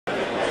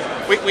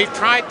We've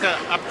tried to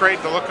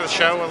upgrade the look of the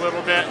show a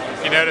little bit.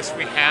 You notice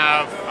we've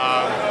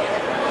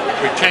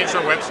changed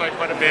our website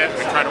quite a bit.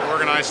 We try to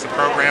organize the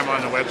program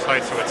on the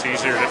website so it's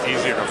easier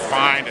to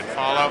find and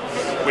follow.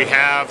 We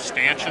have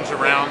stanchions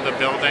around the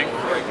building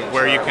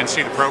where you can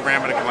see the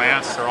program at a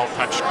glance. They're all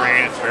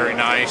touchscreen. It's very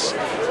nice.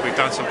 We've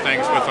done some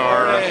things with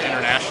our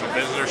International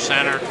Visitor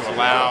Center to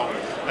allow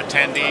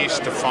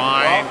attendees to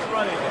find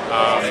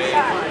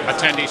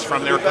attendees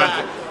from their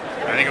country.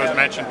 I think it was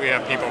mentioned we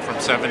have people from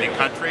 70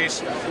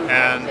 countries,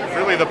 and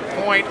really the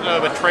point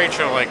of a trade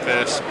show like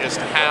this is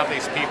to have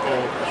these people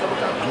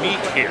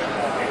meet here.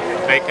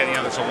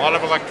 There's a lot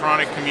of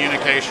electronic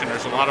communication,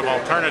 there's a lot of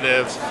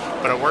alternatives,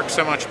 but it works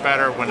so much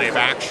better when they've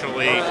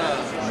actually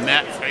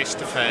met face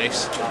to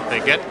face. They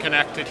get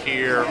connected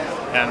here,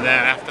 and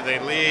then after they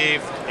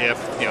leave, if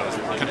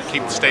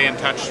stay in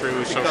touch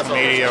through social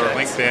media or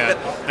LinkedIn,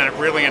 then it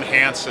really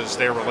enhances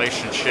their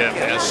relationship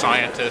as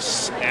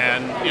scientists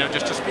and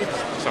just as people.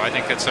 So I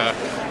think it's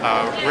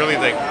really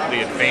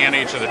the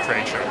advantage of the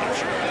trade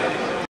show.